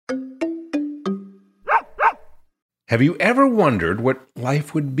Have you ever wondered what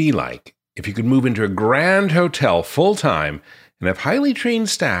life would be like if you could move into a grand hotel full-time and have highly trained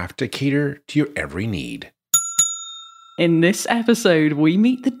staff to cater to your every need? In this episode, we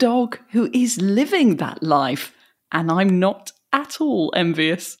meet the dog who is living that life, and I'm not at all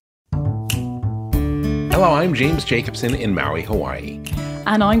envious. Hello, I'm James Jacobson in Maui, Hawaii.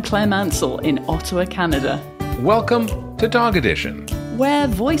 And I'm Claire Mansell in Ottawa, Canada. Welcome to Dog Edition, where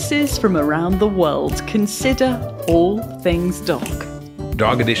voices from around the world consider all things dog.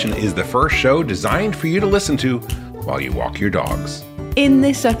 Dog Edition is the first show designed for you to listen to while you walk your dogs. In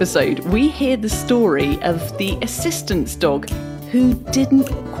this episode, we hear the story of the assistance dog who didn't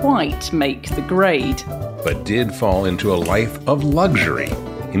quite make the grade, but did fall into a life of luxury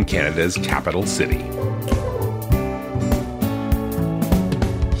in Canada's capital city.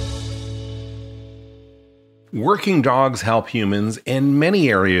 Working dogs help humans in many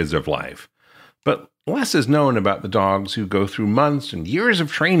areas of life, but less is known about the dogs who go through months and years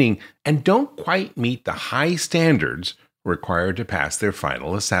of training and don't quite meet the high standards required to pass their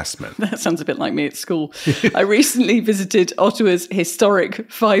final assessment. That sounds a bit like me at school. I recently visited Ottawa's historic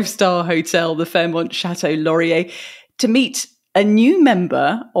 5-star hotel, the Fairmont Chateau Laurier, to meet a new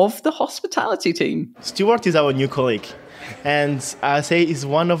member of the hospitality team. Stuart is our new colleague, and I say he's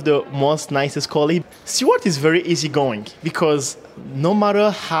one of the most nicest colleagues. Stuart is very easygoing because no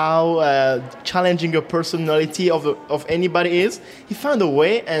matter how challenging a personality of anybody is, he found a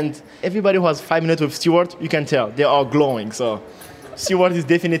way, and everybody who has 5 minutes with Stuart, you can tell they are glowing. So Stuart is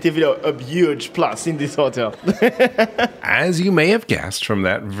definitely a huge plus in this hotel. As you may have guessed from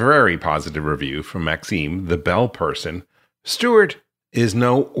that very positive review from Maxime, the bell person, Stuart is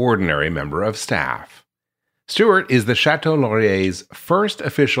no ordinary member of staff. Stuart is the Chateau Laurier's first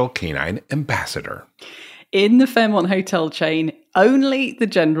official canine ambassador. In the Fairmont hotel chain, only the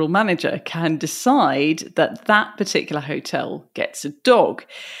general manager can decide that that particular hotel gets a dog.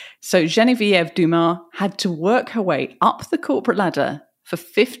 So Geneviève Dumas had to work her way up the corporate ladder for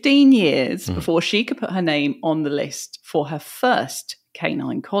 15 years before she could put her name on the list for her first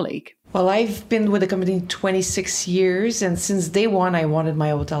canine colleague. Well, I've been with the company 26 years, and since day one, I wanted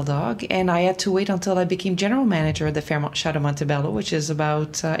my hotel dog, and I had to wait until I became general manager at the Fairmont Chateau Montebello, which is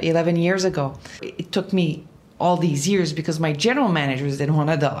about 11 years ago. It took me all these years because my general managers didn't want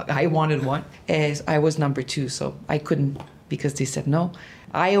a dog. I wanted one, as I was number 2, so I couldn't because they said no.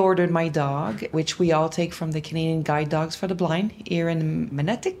 I ordered my dog, which we all take from the Canadian Guide Dogs for the Blind here in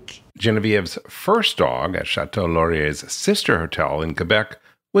Manetic. Geneviève's first dog at Chateau Laurier's sister hotel in Quebec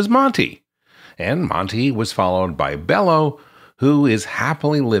was Monty, and Monty was followed by Bello, who is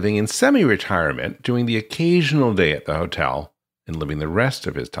happily living in semi-retirement, doing the occasional day at the hotel and living the rest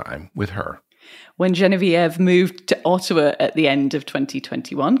of his time with her. When Geneviève moved to Ottawa at the end of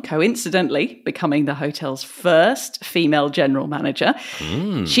 2021, coincidentally becoming the hotel's first female general manager,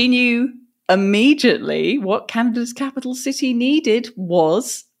 she knew immediately what Canada's capital city needed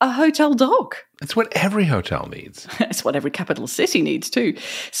was a hotel dog. That's what every hotel needs. It's what every capital city needs too.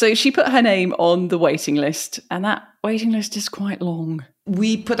 So she put her name on the waiting list, and that waiting list is quite long.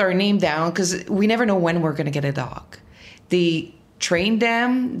 We put our name down because we never know when we're going to get a dog. They train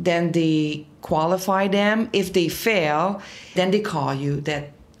them, then they qualify them. If they fail, then they call you that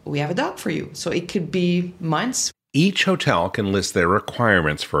we have a dog for you. So it could be months. Each hotel can list their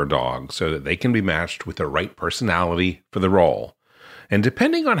requirements for a dog so that they can be matched with the right personality for the role. And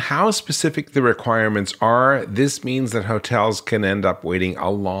depending on how specific the requirements are, this means that hotels can end up waiting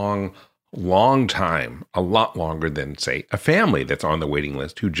a long time, a lot longer than, say, a family that's on the waiting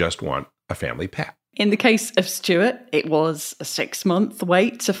list who just want a family pet. In the case of Stuart, it was a 6-month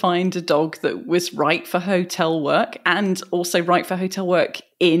wait to find a dog that was right for hotel work and also right for hotel work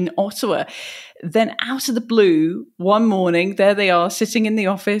in Ottawa. Then out of the blue, one morning, there they are sitting in the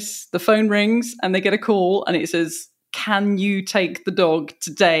office, the phone rings and they get a call and it says, "Can you take the dog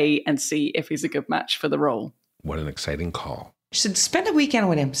today and see if he's a good match for the role?" What an exciting call. You should spend a weekend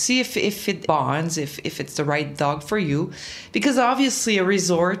with him. See if it bonds, if it's the right dog for you. Because obviously a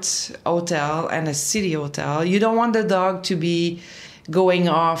resort hotel and a city hotel, you don't want the dog to be going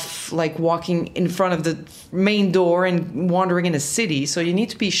off, like walking in front of the main door and wandering in a city. So you need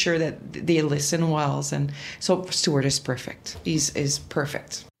to be sure that they listen well. And so Stuart is perfect. He's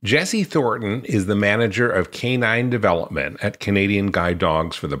perfect. Jessie Thornton is the manager of canine development at Canadian Guide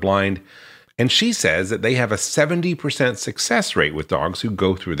Dogs for the Blind. And she says that they have a 70% success rate with dogs who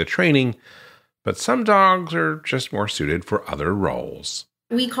go through the training, but some dogs are just more suited for other roles.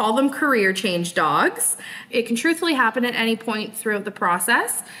 We call them career change dogs. It can truthfully happen at any point throughout the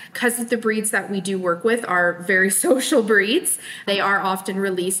process because the breeds that we do work with are very social breeds. They are often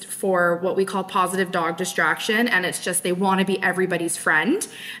released for what we call positive dog distraction, and it's just they want to be everybody's friend.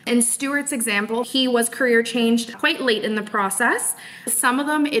 In Stuart's example, he was career changed quite late in the process. Some of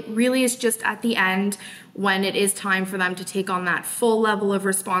them, it really is just at the end when it is time for them to take on that full level of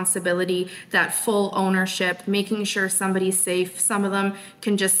responsibility, that full ownership, making sure somebody's safe. Some of them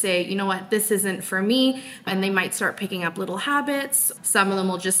can just say, you know what, this isn't for me, and they might start picking up little habits. Some of them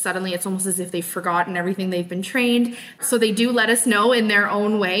will just suddenly, it's almost as if they've forgotten everything they've been trained. So they do let us know in their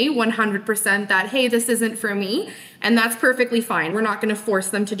own way, 100%, that, hey, this isn't for me, and that's perfectly fine. We're not going to force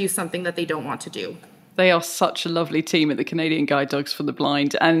them to do something that they don't want to do. They are such a lovely team at the Canadian Guide Dogs for the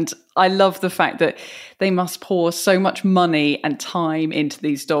Blind. And I love the fact that they must pour so much money and time into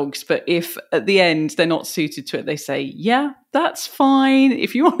these dogs. But if at the end they're not suited to it, they say, yeah, that's fine.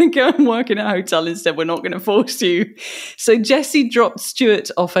 If you want to go and work in a hotel instead, we're not going to force you. So Jessie dropped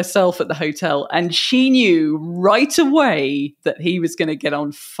Stuart off herself at the hotel, and she knew right away that he was going to get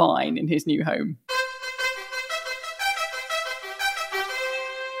on fine in his new home.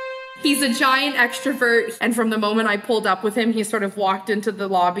 He's a giant extrovert, and from the moment I pulled up with him, he sort of walked into the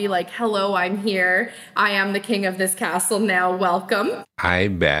lobby like, hello, I'm here. I am the king of this castle now. Welcome. I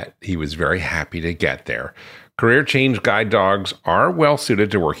bet he was very happy to get there. Career change guide dogs are well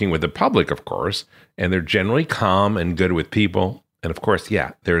suited to working with the public, of course, and they're generally calm and good with people. And of course,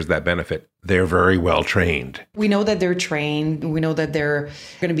 yeah, there's that benefit. They're very well trained. We know that they're trained. We know that they're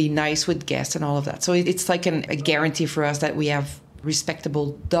going to be nice with guests and all of that. So it's like a guarantee for us that we have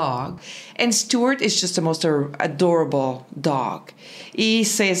respectable dog. And Stuart is just the most adorable dog. He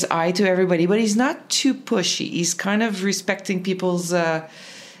says hi to everybody, but he's not too pushy. He's kind of respecting people's a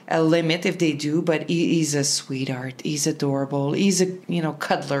limit if they do, but he's a sweetheart. He's adorable. He's a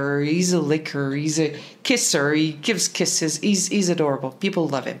cuddler. He's a licker. He's a kisser. He gives kisses. He's adorable. People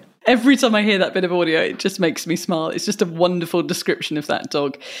love him. Every time I hear that bit of audio, it just makes me smile. It's just a wonderful description of that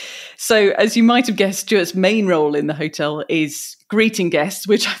dog. So, as you might have guessed, Stuart's main role in the hotel is greeting guests,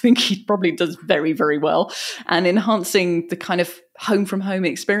 which I think he probably does very, very well, and enhancing the kind of home from home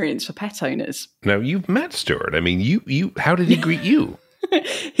experience for pet owners. Now, you've met Stuart. I mean, you how did he greet you?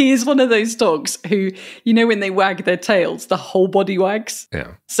 He is one of those dogs who, when they wag their tails, the whole body wags.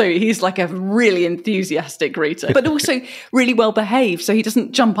 Yeah. So he's like a really enthusiastic greeter, but also really well behaved. So he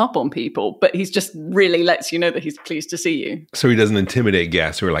doesn't jump up on people, but he's just really lets you know that he's pleased to see you. So he doesn't intimidate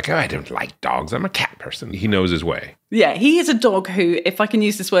guests who are like, oh, I don't like dogs. I'm a cat person. He knows his way. Yeah, he is a dog who, if I can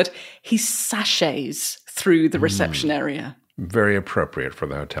use this word, he sachets through the reception area. Very appropriate for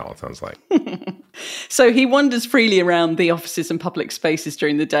the hotel, it sounds like. So he wanders freely around the offices and public spaces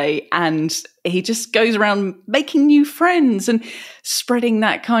during the day, and he just goes around making new friends and spreading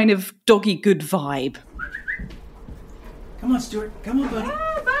that kind of doggy good vibe. Come on, Stuart. Come on, buddy.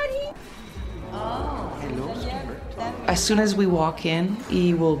 Hi, buddy. Hello, Stuart. As soon as we walk in,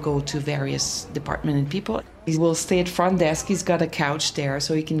 he will go to various departments and people. He will stay at front desk. He's got a couch there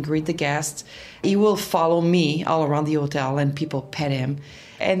so he can greet the guests. He will follow me all around the hotel and people pet him.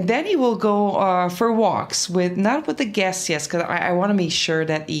 And then he will go for walks not with the guests, yes, because I want to make sure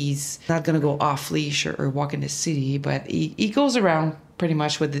that he's not going to go off leash or walk in the city, but he goes around pretty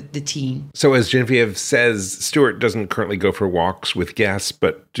much with the team. So as Genevieve says, Stuart doesn't currently go for walks with guests,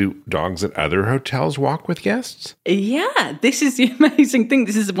 but do dogs at other hotels walk with guests? Yeah, this is the amazing thing.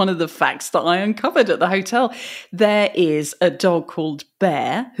 This is one of the facts that I uncovered at the hotel. There is a dog called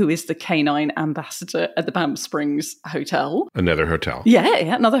Bear, who is the canine ambassador at the Banff Springs Hotel. Another hotel. Yeah,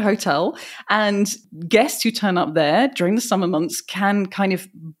 another hotel. And guests who turn up there during the summer months can kind of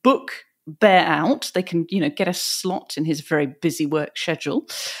book Bear out. They can, get a slot in his very busy work schedule,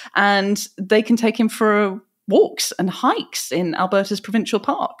 and they can take him for walks and hikes in Alberta's provincial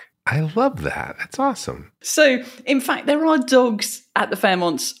park. I love that. That's awesome. So, in fact, there are dogs at the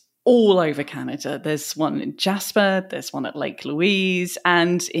Fairmonts all over Canada. There's one in Jasper, there's one at Lake Louise,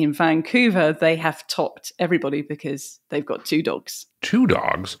 and in Vancouver, they have topped everybody because they've got 2 dogs. 2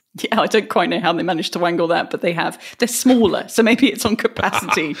 dogs? Yeah, I don't quite know how they managed to wangle that, but they have. They're smaller, so maybe it's on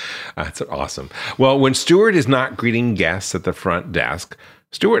capacity. That's awesome. Well, when Stuart is not greeting guests at the front desk,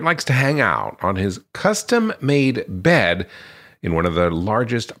 Stuart likes to hang out on his custom-made bed in one of the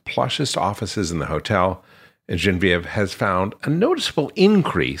largest, plushest offices in the hotel. And Genevieve has found a noticeable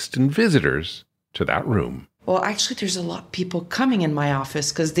increase in visitors to that room. Well, actually, there's a lot of people coming in my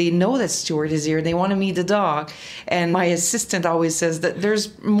office because they know that Stuart is here. They want to meet the dog. And my assistant always says that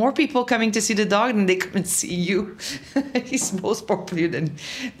there's more people coming to see the dog than they come and see you. He's most popular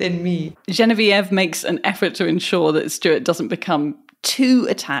than me. Genevieve makes an effort to ensure that Stuart doesn't become too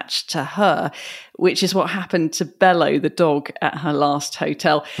attached to her, which is what happened to Bello, the dog at her last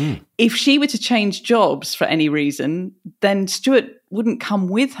hotel. If she were to change jobs for any reason, then Stuart wouldn't come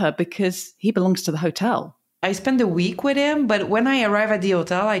with her because he belongs to the hotel. I spend a week with him, but when I arrive at the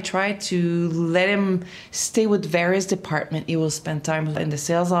hotel, I try to let him stay with various departments. He will spend time in the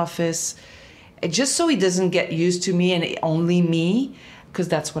sales office, just so he doesn't get used to me and only me, because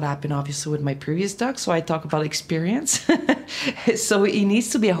that's what happened, obviously, with my previous dog. So I talk about experience. So he needs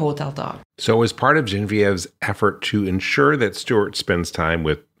to be a hotel dog. So as part of Genevieve's effort to ensure that Stuart spends time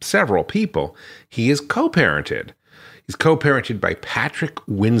with several people, he is co-parented. He's co-parented by Patrick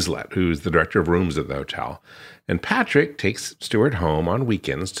Winslet, who's the director of rooms at the hotel. And Patrick takes Stuart home on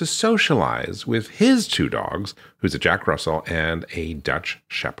weekends to socialize with his two dogs, who's a Jack Russell and a Dutch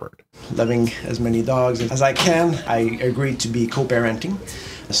Shepherd. Loving as many dogs as I can, I agreed to be co-parenting.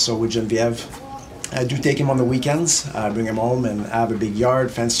 So with Genevieve, I do take him on the weekends, bring him home, and I have a big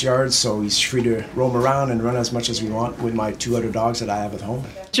yard, fenced yard, so he's free to roam around and run as much as we want with my two other dogs that I have at home.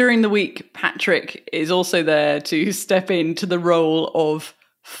 During the week, Patrick is also there to step into the role of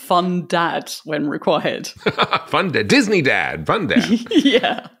fun dad when required. Fun dad, Disney dad, fun dad.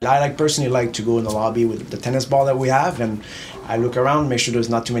 Yeah. I personally like to go in the lobby with the tennis ball that we have, and I look around, make sure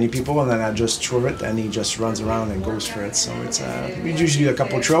there's not too many people, and then I just throw it, and he just runs around and goes for it. So it's we usually do a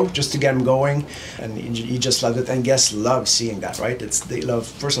couple throw just to get him going, and he just loves it. And guests love seeing that, right? They love.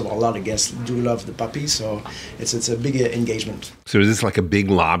 First of all, a lot of guests do love the puppy, so it's a big engagement. So is this like a big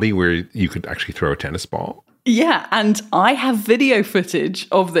lobby where you could actually throw a tennis ball? Yeah, and I have video footage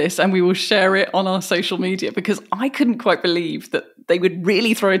of this, and we will share it on our social media, because I couldn't quite believe that they would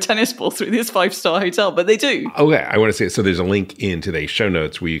really throw a tennis ball through this 5-star hotel, but they do. Okay, I want to say, so there's a link in today's show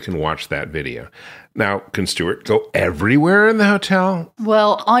notes where you can watch that video. Now, can Stuart go everywhere in the hotel?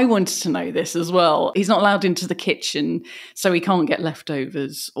 Well, I wanted to know this as well. He's not allowed into the kitchen, so he can't get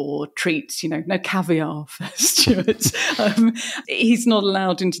leftovers or treats, no caviar for Stuart. He's not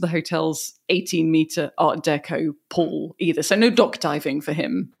allowed into the hotel's 18-meter Art Deco pool either, so no dock diving for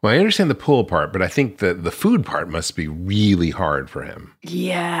him. Well, I understand the pool part, but I think the food part must be really hard for him.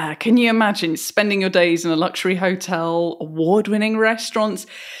 Yeah, can you imagine spending your days in a luxury hotel, award-winning restaurants,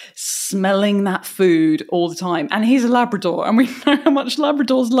 smelling that food all the time? And he's a Labrador, and we know how much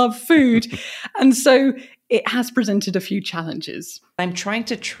Labradors love food. And so it has presented a few challenges. I'm trying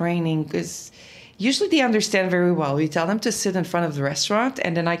to train him because usually they understand very well. You tell them to sit in front of the restaurant,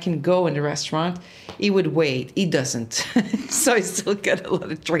 and then I can go in the restaurant. He would wait. He doesn't. So I still got a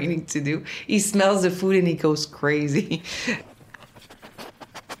lot of training to do. He smells the food and he goes crazy.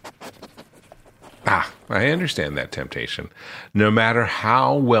 I understand that temptation. No matter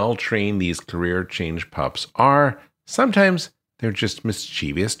how well trained these career change pups are, sometimes they're just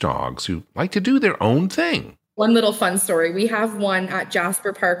mischievous dogs who like to do their own thing. One little fun story. We have one at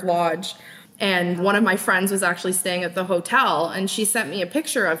Jasper Park Lodge, and one of my friends was actually staying at the hotel, and she sent me a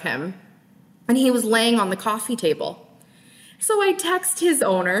picture of him, and he was laying on the coffee table. So I text his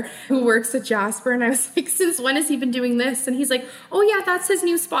owner who works at Jasper, and I was like, since when has he been doing this? And he's like, oh yeah, that's his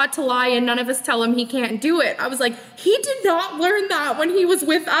new spot to lie, and none of us tell him he can't do it. I was like, he did not learn that when he was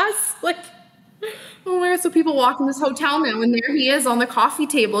with us. Like, oh my God, so people walk in this hotel now, and there he is on the coffee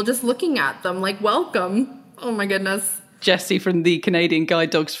table just looking at them like, welcome. Oh my goodness. Jessie from the Canadian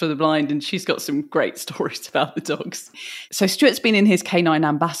Guide Dogs for the Blind, and she's got some great stories about the dogs. So Stuart's been in his canine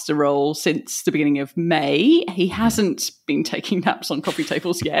ambassador role since the beginning of May. He hasn't been taking naps on coffee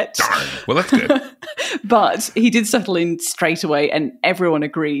tables yet. Darn. Well, that's good. But he did settle in straight away, and everyone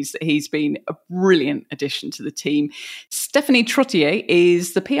agrees that he's been a brilliant addition to the team. Stephanie Trottier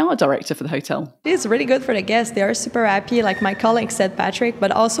is the PR director for the hotel. It's really good for the guests. They are super happy, like my colleague said, Patrick, but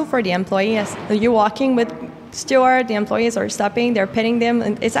also for the employees. You're walking with Stuart, the employees are stopping, they're petting them,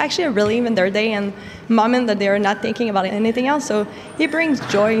 and it's actually a relief in their day and moment that they're not thinking about anything else. So he brings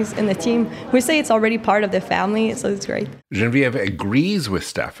joys in the team. We say it's already part of the family, so it's great. Genevieve agrees with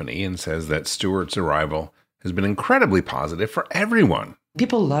Stephanie and says that Stuart's arrival has been incredibly positive for everyone.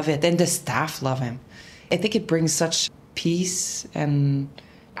 People love it, and the staff love him. I think it brings such peace, and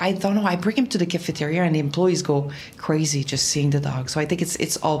I don't know, I bring him to the cafeteria and the employees go crazy just seeing the dog. So I think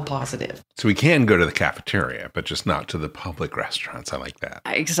it's all positive. So we can go to the cafeteria, but just not to the public restaurants. I like that.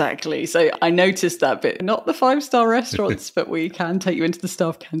 Exactly. So I noticed that bit. Not the 5-star restaurants, but we can take you into the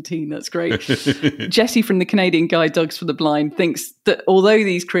staff canteen. That's great. Jessie from the Canadian Guide Dogs for the Blind thinks that although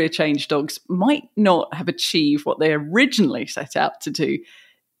these career change dogs might not have achieved what they originally set out to do,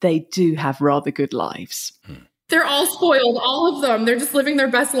 they do have rather good lives. They're all spoiled, all of them. They're just living their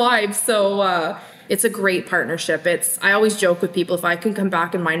best lives. So it's a great partnership. I always joke with people, if I can come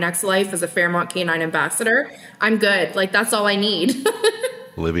back in my next life as a Fairmont Canine Ambassador, I'm good. Like, that's all I need.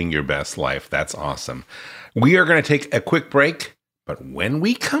 Living your best life. That's awesome. We are going to take a quick break, but when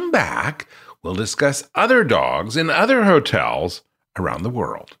we come back, we'll discuss other dogs in other hotels around the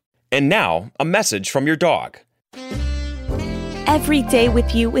world. And now, a message from your dog. Every day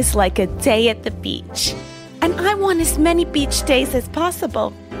with you is like a day at the beach. And I want as many beach days as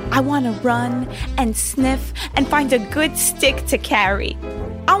possible. I want to run and sniff and find a good stick to carry.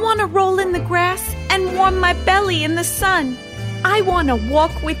 I want to roll in the grass and warm my belly in the sun. I want to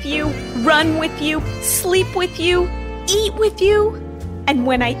walk with you, run with you, sleep with you, eat with you. And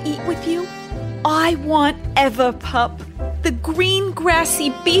when I eat with you, I want Everpup. The green,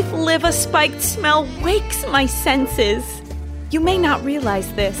 grassy beef liver spiked smell wakes my senses. You may not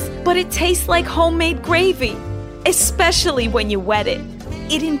realize this, but it tastes like homemade gravy, especially when you wet it.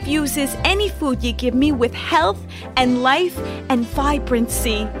 It infuses any food you give me with health and life and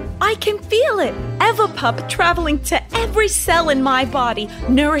vibrancy. I can feel it. Everpup traveling to every cell in my body,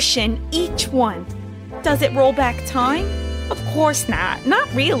 nourishing each one. Does it roll back time? Of course not. Not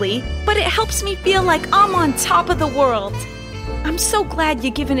really. But it helps me feel like I'm on top of the world. I'm so glad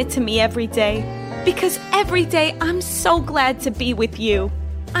you're giving it to me every day. Because every day I'm so glad to be with you.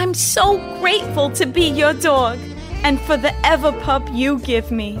 I'm so grateful to be your dog. And for the Everpup you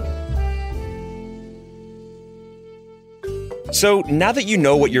give me. So now that you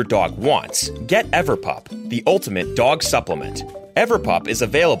know what your dog wants, get Everpup, the ultimate dog supplement. Everpup is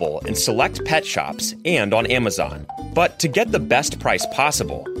available in select pet shops and on Amazon. But to get the best price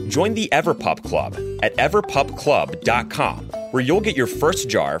possible, join the Everpup Club at everpupclub.com, where you'll get your first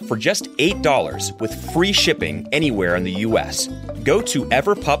jar for just $8 with free shipping anywhere in the U.S. Go to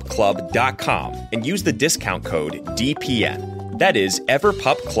everpupclub.com and use the discount code DPN. That is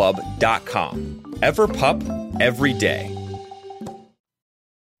everpupclub.com. Everpup, every day.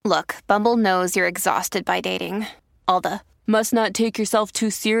 Look, Bumble knows you're exhausted by dating. All the must not take yourself too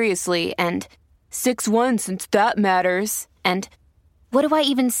seriously and 6'1" since that matters. And what do I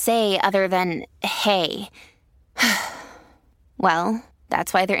even say other than hey? Well,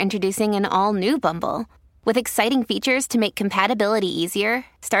 that's why they're introducing an all-new Bumble with exciting features to make compatibility easier,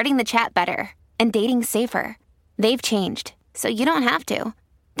 starting the chat better, and dating safer. They've changed, so you don't have to.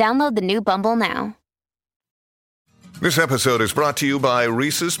 Download the new Bumble now. This episode is brought to you by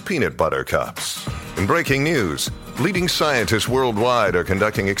Reese's Peanut Butter Cups. In breaking news, leading scientists worldwide are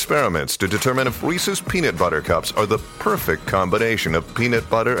conducting experiments to determine if Reese's Peanut Butter Cups are the perfect combination of peanut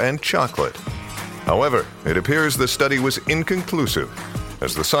butter and chocolate. However, it appears the study was inconclusive,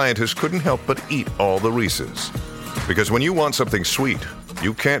 as the scientists couldn't help but eat all the Reese's. Because when you want something sweet,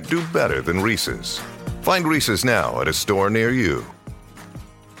 you can't do better than Reese's. Find Reese's now at a store near you.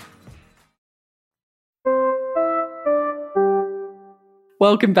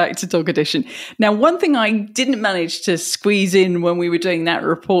 Welcome back to Dog Edition. Now, one thing I didn't manage to squeeze in when we were doing that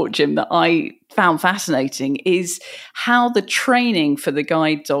report, Jim, that I found fascinating is how the training for the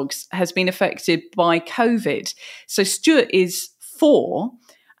guide dogs has been affected by COVID. So Stuart is 4,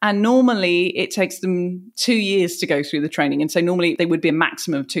 and normally it takes them 2 years to go through the training. And so normally they would be a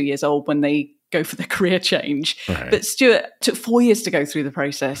maximum of 2 years old when they go for the career change. Right. But Stuart took 4 years to go through the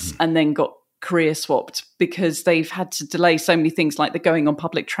process and then got career swapped because they've had to delay so many things like the going on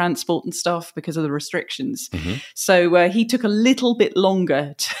public transport and stuff because of the restrictions. So he took a little bit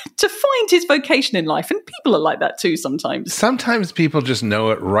longer to find his vocation in life. And people are like that too sometimes. Sometimes people just know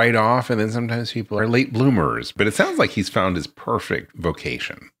it right off, and then sometimes people are late bloomers. But it sounds like he's found his perfect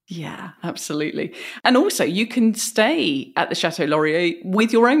vocation. Yeah, absolutely. And also you can stay at the Chateau Laurier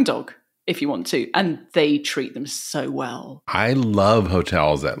with your own dog if you want to, and they treat them so well. I love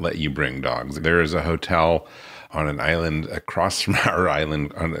hotels that let you bring dogs. There is a hotel on an island across from our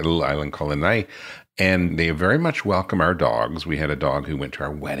island, on a little island called Lanai, and they very much welcome our dogs. We had a dog who went to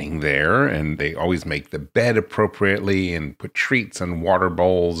our wedding there, and they always make the bed appropriately and put treats on water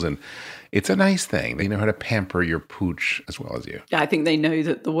bowls, and it's a nice thing. They know how to pamper your pooch as well as you. Yeah, I think they know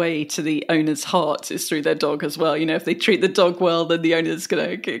that the way to the owner's heart is through their dog as well. You know, if they treat the dog well, then the owner's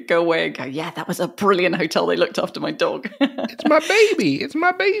going to go away and go, yeah, that was a brilliant hotel. They looked after my dog. It's my baby. It's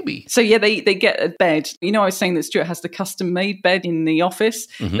my baby. So yeah, they get a bed. You know, I was saying that Stuart has the custom-made bed in the office.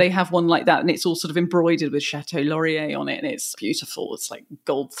 They have one like that, and it's all sort of embroidered with Chateau Laurier on it, and it's beautiful. It's like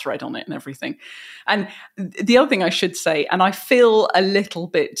gold thread on it and everything. And the other thing I should say, and I feel a little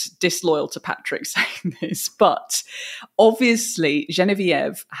bit disloyal to Patrick saying this, but obviously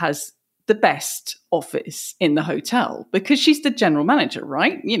Genevieve has the best office in the hotel because she's the general manager,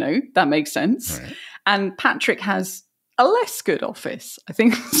 right? You know, that makes sense. Right. And Patrick has a less good office, I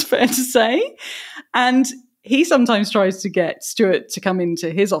think it's fair to say. And he sometimes tries to get Stuart to come into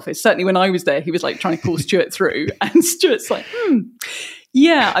his office. Certainly when I was there, he was like trying to call Stuart through. And Stuart's like,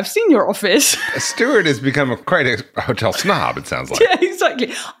 yeah, I've seen your office. Stuart has become quite a hotel snob, it sounds like. Yeah,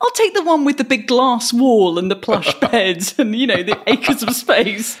 exactly. I'll take the one with the big glass wall and the plush beds and, the acres of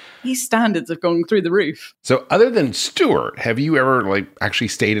space. His standards have gone through the roof. So other than Stuart, have you ever actually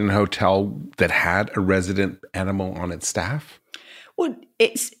stayed in a hotel that had a resident animal on its staff? Well,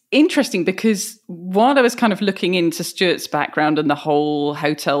 it's interesting because while I was kind of looking into Stuart's background and the whole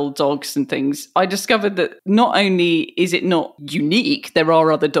hotel dogs and things, I discovered that not only is it not unique, there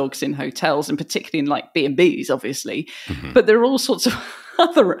are other dogs in hotels, and particularly in like B&Bs, obviously, but there are all sorts of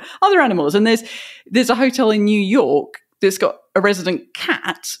other animals. And there's a hotel in New York that's got a resident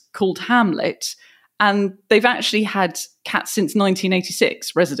cat called Hamlet, and they've actually had cats since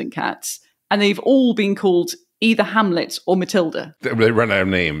 1986, resident cats, and they've all been called either Hamlet or Matilda. They run out of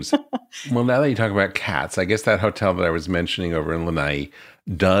names. Well, now that you talk about cats, I guess that hotel that I was mentioning over in Lanai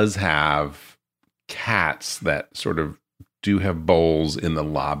does have cats that sort of do have bowls in the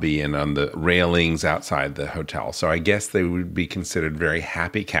lobby and on the railings outside the hotel. So I guess they would be considered very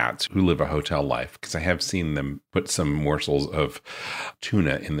happy cats who live a hotel life, because I have seen them put some morsels of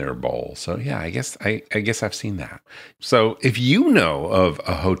tuna in their bowl. So yeah, I guess I've seen that. So if you know of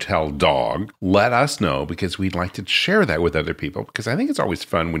a hotel dog, let us know, because we'd like to share that with other people, because I think it's always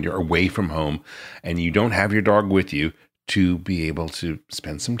fun when you're away from home and you don't have your dog with you to be able to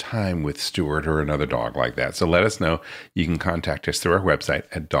spend some time with Stuart or another dog like that. So let us know. You can contact us through our website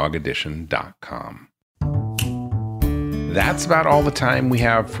at dogedition.com. That's about all the time we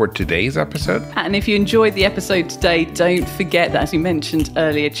have for today's episode. And if you enjoyed the episode today, don't forget that, as we mentioned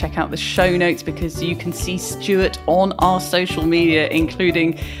earlier, check out the show notes, because you can see Stuart on our social media,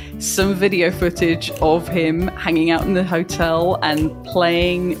 including some video footage of him hanging out in the hotel and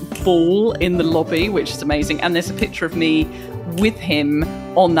playing ball in the lobby, which is amazing. And there's a picture of me with him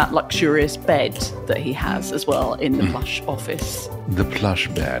on that luxurious bed that he has as well in the plush office. The plush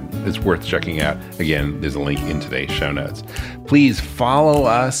bed is worth checking out. Again, there's a link in today's show notes. Please follow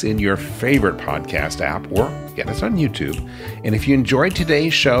us in your favorite podcast app or get us on YouTube. And if you enjoyed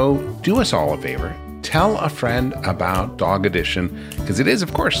today's show, do us all a favor. Tell a friend about Dog Edition, because it is,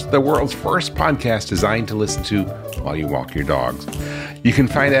 of course, the world's first podcast designed to listen to while you walk your dogs. You can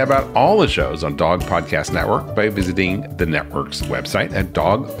find out about all the shows on Dog Podcast Network by visiting the network's website at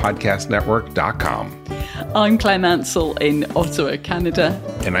dogpodcastnetwork.com. I'm Claire Mansell in Ottawa, Canada.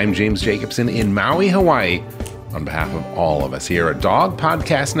 And I'm James Jacobson in Maui, Hawaii. On behalf of all of us here at Dog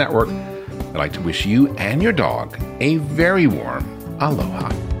Podcast Network, I'd like to wish you and your dog a very warm aloha.